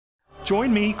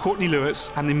Join me, Courtney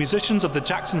Lewis, and the musicians of the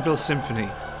Jacksonville Symphony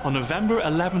on November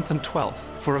 11th and 12th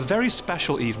for a very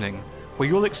special evening where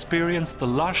you'll experience the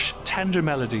lush, tender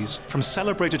melodies from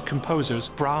celebrated composers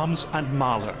Brahms and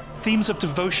Mahler, themes of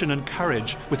devotion and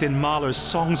courage within Mahler's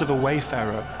Songs of a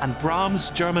Wayfarer, and Brahms'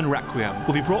 German Requiem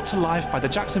will be brought to life by the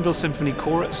Jacksonville Symphony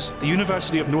Chorus, the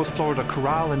University of North Florida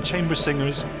Chorale and Chamber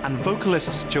Singers, and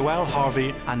vocalists Joélle,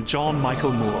 Harvey and John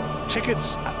Michael Moore.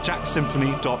 Tickets at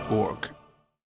jacksymphony.org.